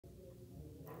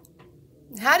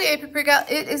Howdy, AP PreCal.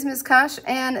 It is Ms. Kosh,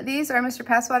 and these are Mr.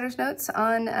 Passwater's notes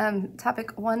on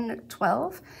topic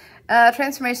 112,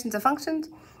 transformations of functions.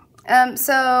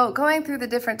 So going through the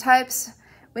different types,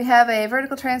 we have a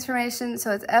vertical transformation, so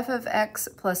it's f of x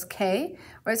plus k,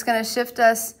 where it's going to shift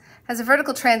us, has a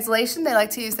vertical translation, they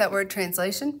like to use that word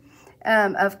translation,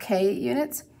 of k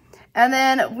units. And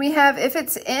then we have, if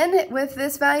it's in with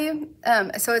this value,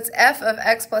 so it's f of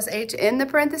x plus h in the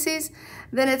parentheses,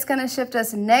 then it's going to shift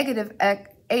us negative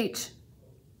h.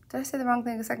 Did I say the wrong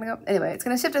thing a second ago? Anyway, it's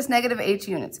going to shift us negative h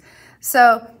units.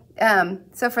 So,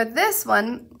 so for this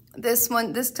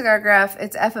took our graph,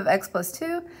 it's f of x plus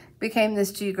 2, became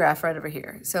this g graph right over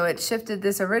here. So it shifted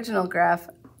this original graph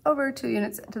over 2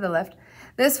 units to the left.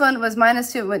 This one was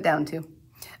minus 2, it went down 2.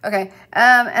 Okay,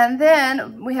 and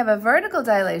then we have a vertical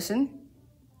dilation.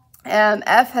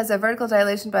 F has a vertical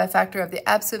dilation by a factor of the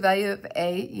absolute value of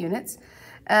a units.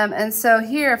 And so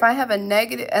here, if I have a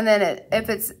negative, and then if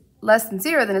it's less than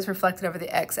 0, then it's reflected over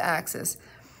the x-axis.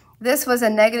 This was a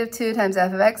negative 2 times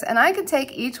f of x, and I could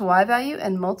take each y value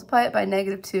and multiply it by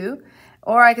negative 2,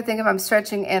 or I could think if I'm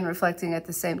stretching and reflecting at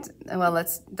the same time. Well,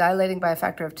 that's dilating by a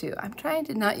factor of 2. I'm trying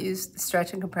to not use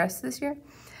stretch and compress this year,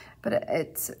 but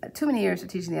it's too many years of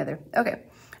teaching the other. Okay,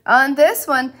 on this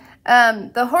one,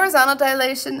 the horizontal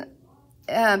dilation,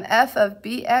 f of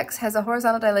bx has a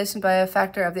horizontal dilation by a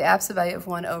factor of the absolute value of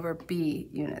 1 over b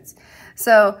units.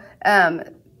 So,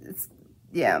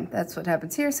 yeah, that's what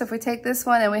happens here. So if we take this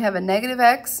one and we have a negative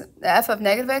x, f of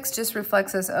negative x just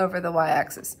reflects us over the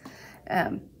y-axis.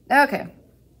 Okay,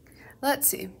 let's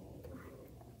see.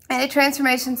 Any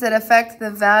transformations that affect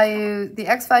the value, the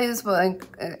x values will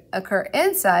occur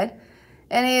inside.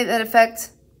 Any that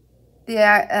affect the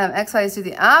x values do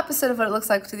the opposite of what it looks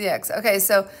like to the x. Okay,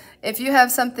 so if you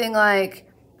have something like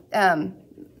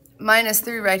minus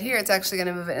 3 right here, it's actually going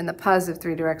to move it in the positive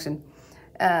 3 direction.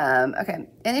 Okay,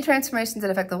 any transformations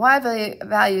that affect the y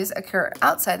values occur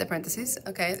outside the parentheses.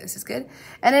 Okay, this is good.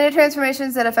 And any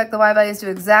transformations that affect the y values do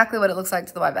exactly what it looks like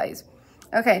to the y values.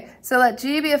 Okay, so let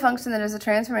g be a function that is a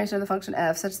transformation of the function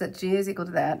f such that g is equal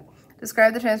to that.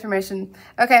 Describe the transformation.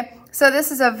 Okay, so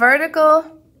this is a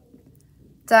vertical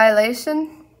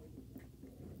dilation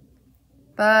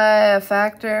by a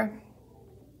factor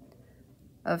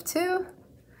of 2,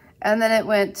 and then it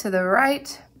went to the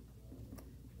right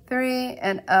 3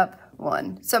 and up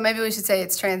 1. So maybe we should say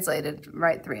it's translated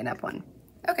right 3 and up 1.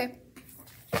 Okay.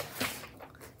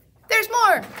 There's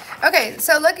more. Okay,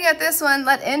 so looking at this one,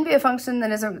 let n be a function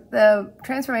that is the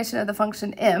transformation of the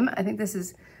function m. I think this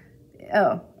is,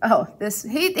 this,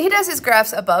 he does his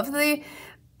graphs above the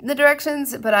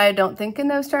directions, but I don't think in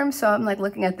those terms, so I'm like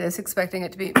looking at this, expecting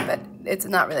it to be, but it's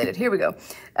not related. Here we go.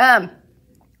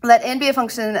 Let n be a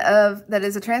function that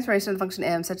is a transformation of the function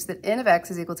m such that n of x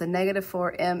is equal to negative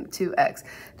 4m2x.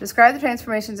 Describe the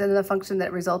transformations in the function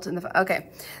that result in the,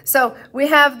 okay. So we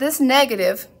have this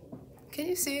negative, can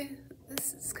you see?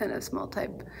 This is kind of small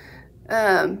type.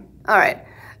 All right.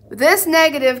 This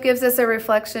negative gives us a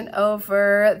reflection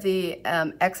over the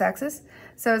x-axis.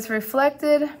 So it's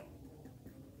reflected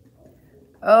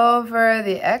over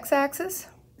the x-axis.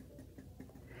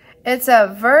 It's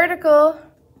a vertical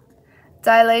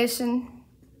dilation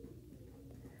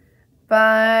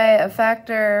by a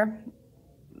factor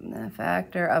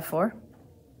of 4.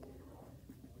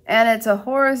 And it's a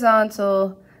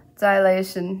horizontal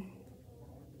dilation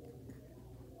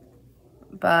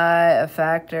by a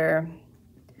factor,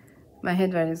 my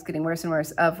handwriting is getting worse and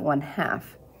worse, of 1/2.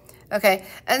 Okay,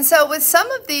 and so with some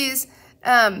of these,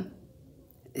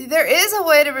 there is a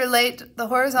way to relate the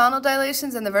horizontal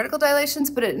dilations and the vertical dilations,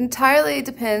 but it entirely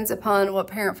depends upon what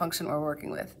parent function we're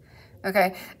working with.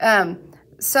 Okay,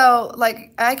 so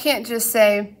like I can't just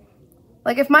say,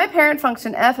 like if my parent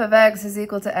function f of x is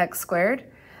equal to x squared,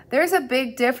 there's a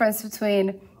big difference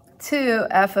between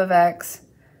 2f of x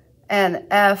and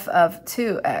f of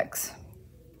 2x.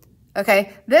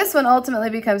 Okay, this one ultimately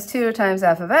becomes 2 times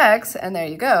f of x, and there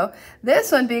you go. This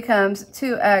one becomes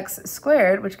 2x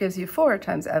squared, which gives you 4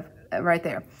 times f right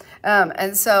there.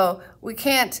 And so we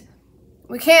can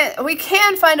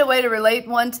find a way to relate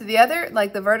one to the other,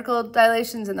 like the vertical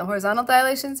dilations and the horizontal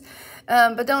dilations,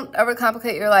 but don't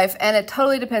overcomplicate your life, and it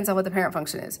totally depends on what the parent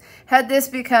function is. Had this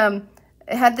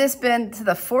been to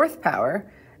the 4th power,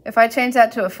 if I change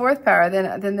that to a 4th power,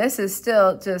 then this is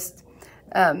still just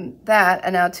that,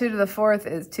 and now 2 to the 4th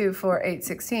is 2, 4, 8,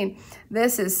 16.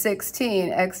 This is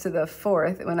 16 x to the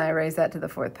 4th when I raise that to the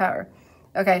 4th power.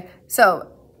 Okay,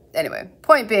 so anyway,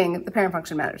 point being, the parent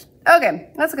function matters. Okay,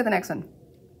 let's look at the next one.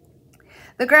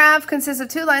 The graph consists of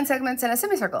 2 line segments and a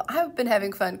semicircle. I've been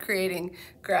having fun creating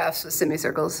graphs with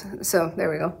semicircles, so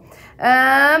there we go.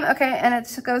 Okay, and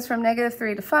it goes from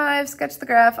 -3 to 5. Sketch the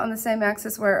graph on the same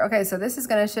axis where, okay, so this is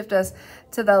going to shift us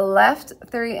to the left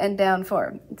 3 and down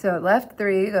 4. So left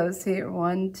 3 goes here,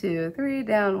 1, 2, 3,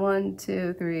 down 1,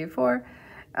 2, 3, 4.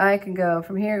 I can go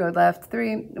from here, go left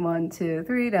 3, 1, 2,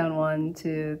 3, down 1,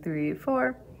 2, 3,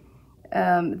 4.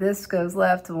 This goes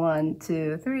left 1,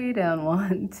 2, 3, down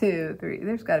 1, 2, 3.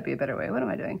 There's got to be a better way. What am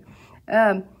I doing?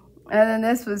 And then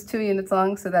this was 2 units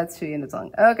long, so that's 2 units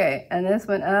long. Okay, and this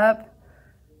went up,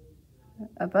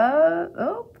 above.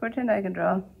 Oh, pretend I can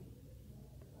draw.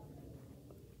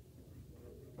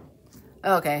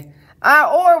 Okay,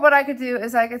 or what I could do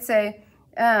is I could say,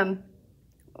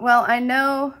 well, I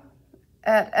know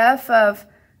at f of,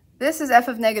 this is f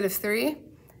of -3.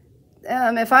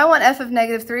 If I want f of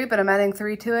 -3, but I'm adding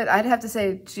 3 to it, I'd have to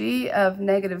say g of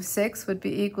 -6 would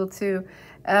be equal to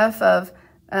f of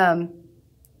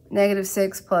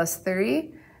 -6 plus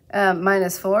 3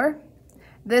 minus 4.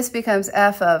 This becomes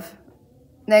f of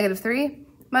 -3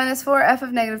 minus 4. F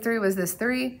of -3 was this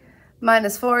 3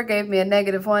 minus 4 gave me a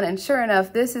 -1, and sure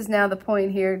enough, this is now the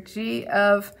point here, g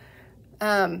of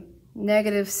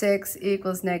 -6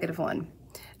 equals -1.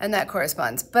 And that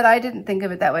corresponds. But I didn't think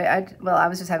of it that way. Well, I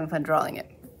was just having fun drawing it.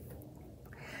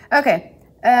 Okay,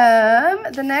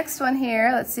 the next one here,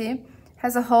 let's see,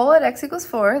 has a hole at x equals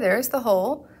 4. There's the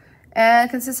hole. And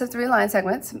consists of 3 line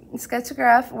segments. Sketch a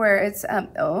graph where it's,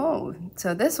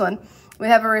 so this one, we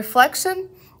have a reflection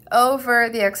over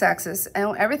the x-axis.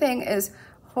 And everything is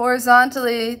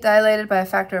horizontally dilated by a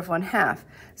factor of 1/2.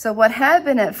 So what had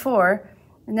been at 4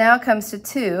 now comes to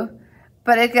 2.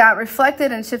 But it got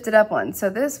reflected and shifted up 1. So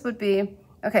this would be,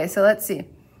 okay, so let's see.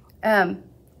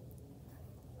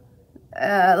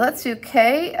 Let's do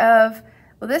k of,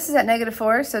 well, this is at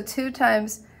 -4, so 2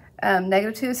 times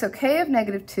 -2. So k of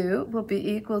 -2 will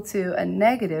be equal to a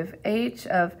negative h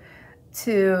of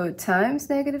 2 times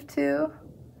 -2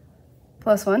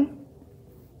 plus 1.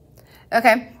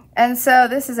 Okay, and so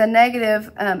this is a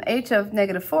negative, h of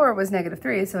 -4 was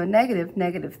 -3, so a negative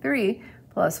 -3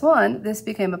 plus 1, this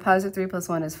became a positive 3 plus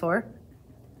 1 is 4.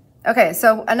 Okay,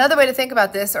 so another way to think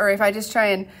about this, or if I just try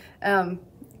and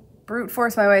brute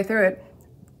force my way through it,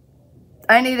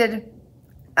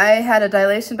 I had a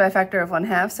dilation by a factor of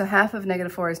 1/2, so half of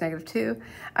 -4 is -2.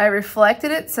 I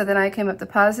reflected it, so then I came up to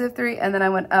positive 3, and then I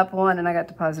went up 1, and I got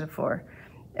to positive 4.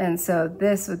 And so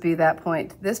this would be that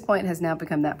point. This point has now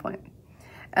become that point.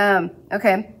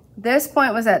 Okay, this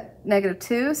point was at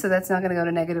 -2, so that's now going to go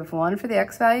to -1 for the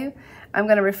x value. I'm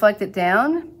going to reflect it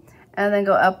down and then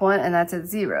go up 1, and that's at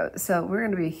 0. So we're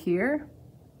going to be here.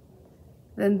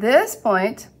 Then this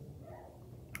point,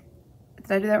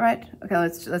 did I do that right? Okay,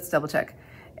 let's double check.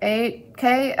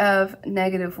 K of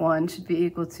 -1 should be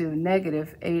equal to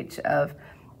negative h of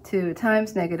 2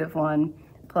 times -1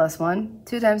 plus 1.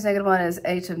 2 times -1 is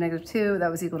h of -2.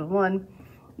 That was equal to 1.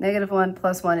 -1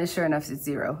 plus 1 is sure enough, it's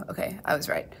 0. Okay, I was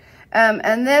right.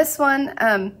 And this one,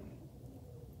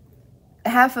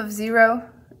 half of 0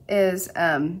 is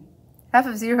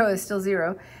still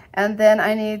 0. And then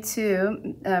I need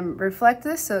to reflect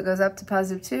this, so it goes up to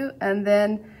positive 2, and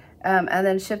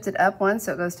then shift it up 1,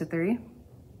 so it goes to 3.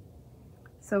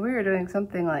 So we were doing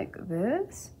something like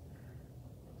this.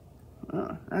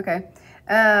 Oh, okay.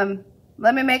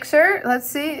 Let me make sure. Let's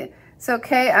see. So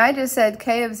I just said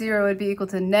k of 0 would be equal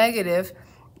to negative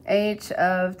h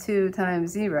of 2 times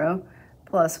 0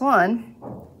 plus 1.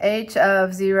 H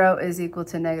of 0 is equal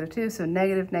to -2, so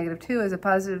 -2 is a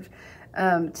positive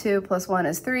 2 plus 1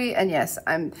 is 3. And yes,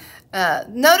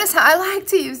 notice how I like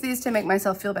to use these to make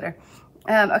myself feel better.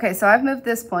 Okay, so I've moved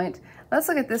this point. Let's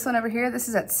look at this one over here. This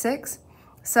is at 6.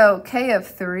 So k of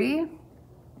 3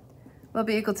 will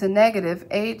be equal to negative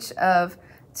h of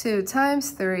 2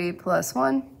 times 3 plus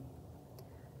 1.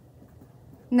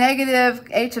 Negative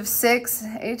h of 6.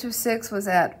 H of 6 was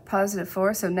at positive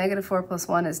 4, so -4 plus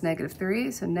 1 is -3.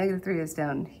 So -3 is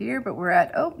down here, but we're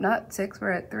at, not 6,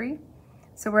 we're at 3.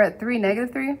 So we're at 3,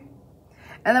 -3.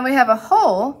 And then we have a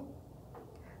hole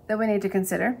that we need to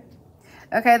consider.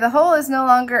 Okay, the hole is no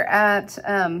longer at,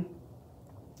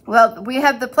 well, we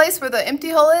have the place where the empty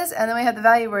hole is, and then we have the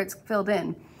value where it's filled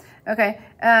in. Okay,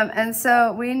 and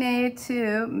so we need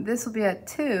to, this will be at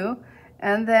 2,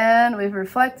 and then we've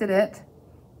reflected it.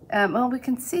 Well, we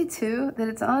can see too that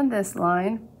it's on this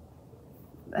line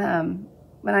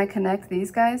when I connect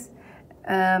these guys.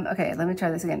 Okay, let me try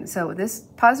this again. So this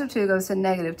positive 2 goes to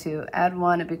 -2. Add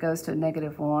 1, it goes to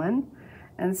 -1.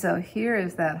 And so here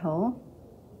is that hole.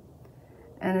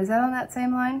 And is that on that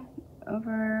same line?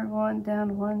 Over 1,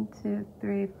 down 1, 2,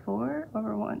 3, 4,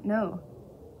 over 1, no.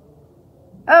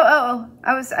 I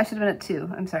should have been at 2.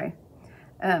 I'm sorry.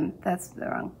 That's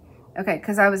wrong. Okay,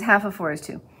 because I was half of 4 is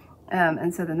 2.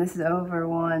 And so then this is over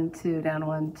 1, 2, down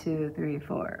 1, 2, 3,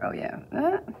 4. Oh yeah.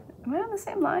 Am I on the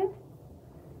same line?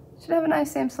 Should have a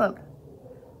nice same slope.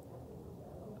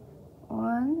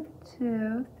 1,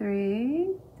 2,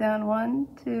 3, down 1,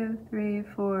 2, 3,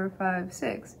 4, 5,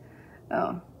 6.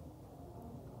 Oh.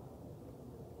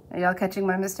 Are y'all catching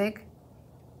my mistake?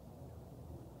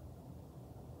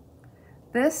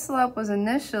 This slope was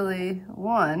initially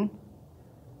 1.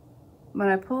 When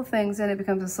I pull things in, it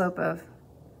becomes a slope of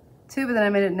 2, but then I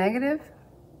made it negative.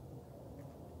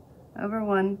 Over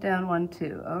 1, down 1,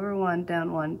 2. Over 1,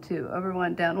 down 1, 2. Over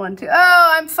 1, down 1, 2.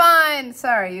 Oh, I'm fine.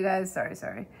 Sorry, you guys.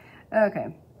 Sorry.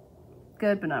 Okay.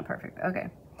 Good, but not perfect. Okay.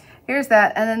 Here's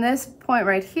that. And then this point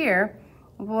right here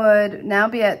would now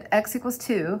be at x equals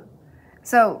 2.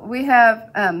 So we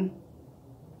have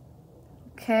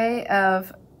k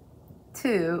of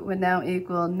 2 would now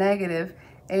equal negative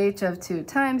h of 2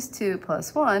 times 2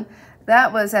 plus 1.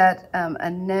 That was at a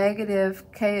negative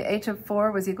k, h of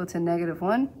 4 was equal to negative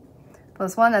 1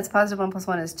 plus 1. That's positive 1 plus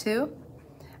 1 is 2.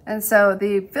 And so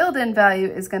the filled in value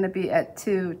is going to be at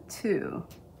 2, 2.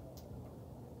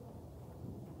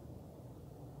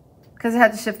 Because it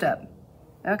had to shift up.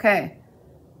 Okay.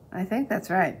 I think that's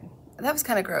right. That was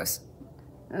kind of gross.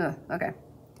 Okay.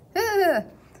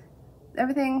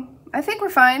 Everything, I think we're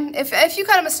fine. If you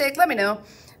caught a mistake, let me know.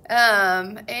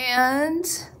 And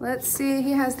let's see,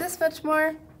 he has this much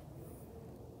more.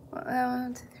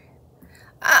 1, 2, 3.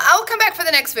 I'll come back for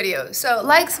the next video. So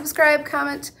like, subscribe,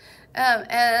 comment,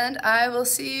 and I will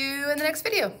see you in the next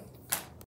video.